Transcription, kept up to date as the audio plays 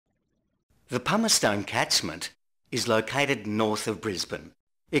The Pumicestone Catchment is located north of Brisbane.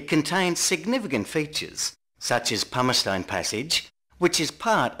 It contains significant features such as Pumicestone Passage, which is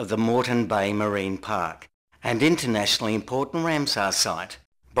part of the Moreton Bay Marine Park, and internationally important Ramsar site,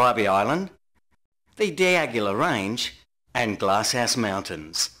 Bribie Island, the Diagula Range and Glasshouse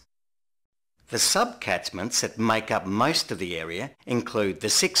Mountains. The sub-catchments that make up most of the area include the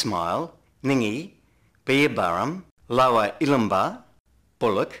 6 Mile, Ningi, Beerburrum, Lower Ilumba,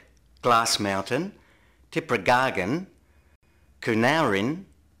 Bullock, Glass Mountain, Tipragargan, Coonarin,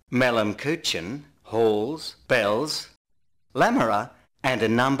 Melamcoochen, Halls, Bells, Lamara and a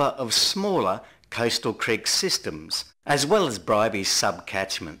number of smaller coastal creek systems, as well as Bribie's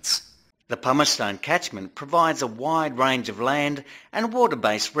sub-catchments. The Pumicestone Catchment provides a wide range of land and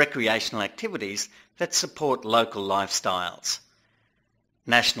water-based recreational activities that support local lifestyles.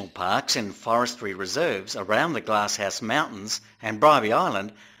 National parks and forestry reserves around the Glasshouse Mountains and Bribie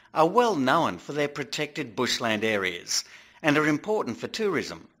Island are well known for their protected bushland areas and are important for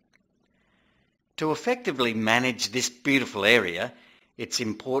tourism. To effectively manage this beautiful area, it's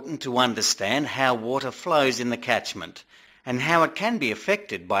important to understand how water flows in the catchment and how it can be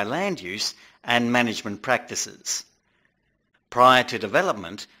affected by land use and management practices. Prior to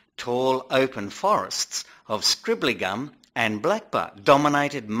development, tall open forests of scribbly gum and blackbutt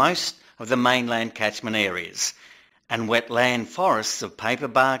dominated most of the mainland catchment areas, and wetland forests of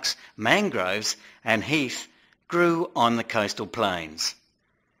paperbarks, mangroves and heath grew on the coastal plains.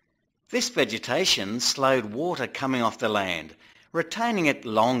 This vegetation slowed water coming off the land, retaining it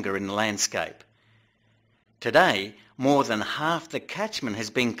longer in the landscape. Today, more than half the catchment has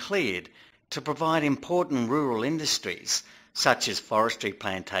been cleared to provide important rural industries such as forestry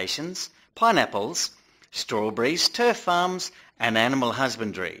plantations, pineapples, strawberries, turf farms and animal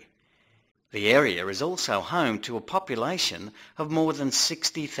husbandry. The area is also home to a population of more than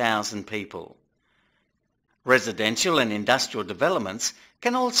 60,000 people. Residential and industrial developments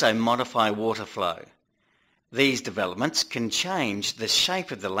can also modify water flow. These developments can change the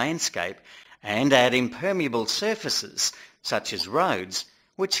shape of the landscape and add impermeable surfaces such as roads,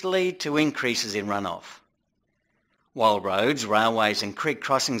 which lead to increases in runoff. While roads, railways and creek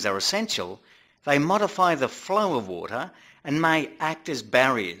crossings are essential, they modify the flow of water and may act as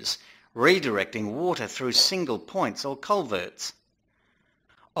barriers, redirecting water through single points or culverts.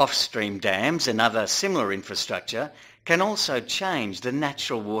 Off-stream dams and other similar infrastructure can also change the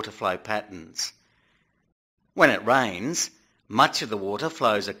natural water flow patterns. When it rains, much of the water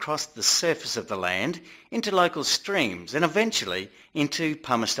flows across the surface of the land into local streams and eventually into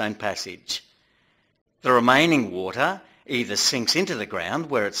Pumicestone Passage. The remaining water either sinks into the ground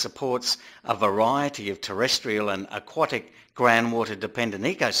where it supports a variety of terrestrial and aquatic groundwater dependent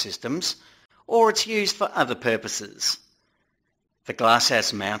ecosystems, or it's used for other purposes. The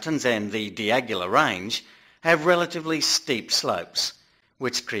Glasshouse Mountains and the Diagula Range have relatively steep slopes,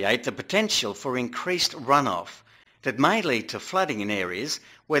 which create the potential for increased runoff that may lead to flooding in areas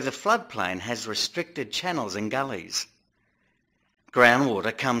where the floodplain has restricted channels and gullies.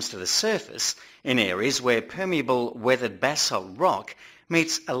 Groundwater comes to the surface in areas where permeable weathered basalt rock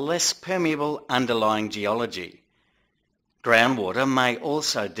meets a less permeable underlying geology. Groundwater may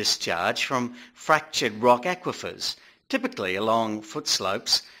also discharge from fractured rock aquifers, typically along foot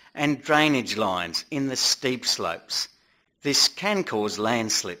slopes and drainage lines in the steep slopes. This can cause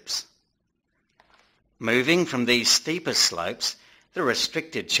landslips. Moving from these steeper slopes, the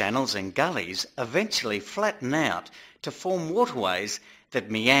restricted channels and gullies eventually flatten out to form waterways that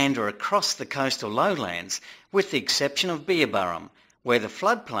meander across the coastal lowlands, with the exception of Beerburrum, where the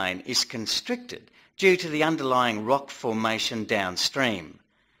floodplain is constricted due to the underlying rock formation downstream.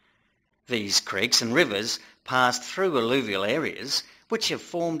 These creeks and rivers pass through alluvial areas which have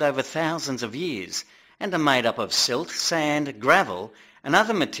formed over thousands of years and are made up of silt, sand, gravel and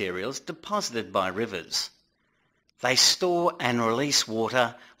other materials deposited by rivers. They store and release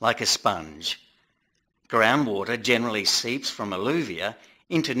water like a sponge. Groundwater generally seeps from alluvia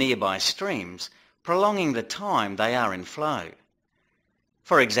into nearby streams, prolonging the time they are in flow.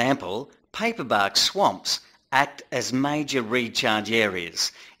 For example, paperbark swamps act as major recharge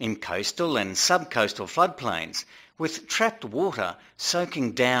areas in coastal and subcoastal floodplains, with trapped water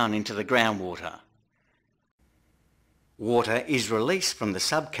soaking down into the groundwater. Water is released from the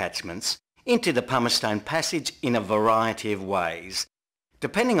subcatchments into the Pumicestone Passage in a variety of ways,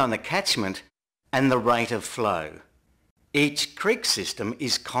 depending on the catchment and the rate of flow. Each creek system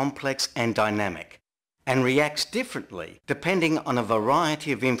is complex and dynamic and reacts differently depending on a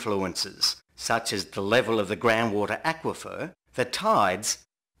variety of influences, such as the level of the groundwater aquifer, the tides,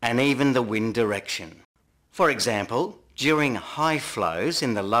 and even the wind direction. For example, During high flows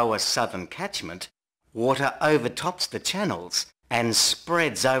in the lower southern catchment, water overtops the channels and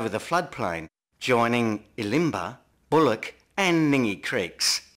spreads over the floodplain, joining Ilimba, Bullock and Ningi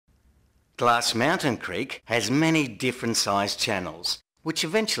creeks. Glass Mountain Creek has many different sized channels, which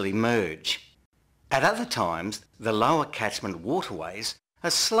eventually merge. At other times, the lower catchment waterways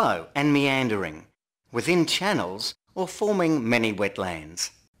are slow and meandering, within channels or forming many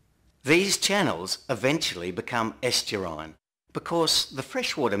wetlands. These channels eventually become estuarine because the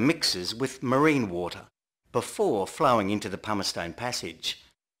freshwater mixes with marine water before flowing into the Pumicestone Passage.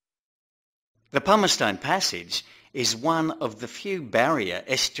 The Pumicestone Passage is one of the few barrier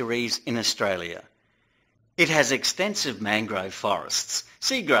estuaries in Australia. It has extensive mangrove forests,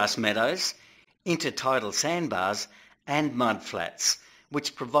 seagrass meadows, intertidal sandbars and mudflats,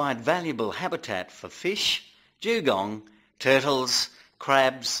 which provide valuable habitat for fish, dugong, turtles,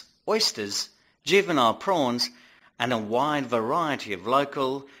 crabs, oysters, juvenile prawns and a wide variety of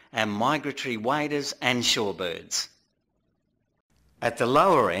local and migratory waders and shorebirds. At the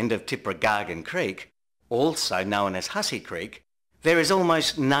lower end of Tipragargan Creek, also known as Hussey Creek, there is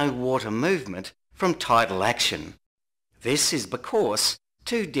almost no water movement from tidal action. This is because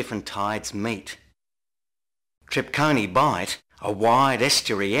two different tides meet. Tripconey Bight, a wide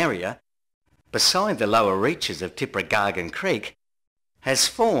estuary area beside the lower reaches of Tipragargan Creek, has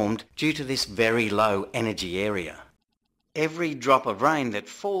formed due to this very low energy area. Every drop of rain that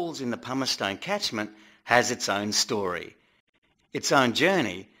falls in the Pumicestone catchment has its own story, its own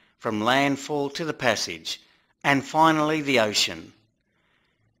journey from landfall to the passage, and finally the ocean.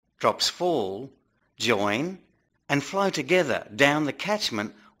 Drops fall, join, and flow together down the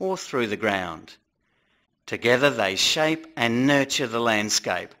catchment or through the ground. Together they shape and nurture the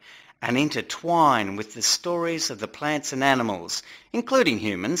landscape and intertwine with the stories of the plants and animals, including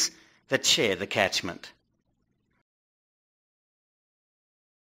humans, that share the catchment.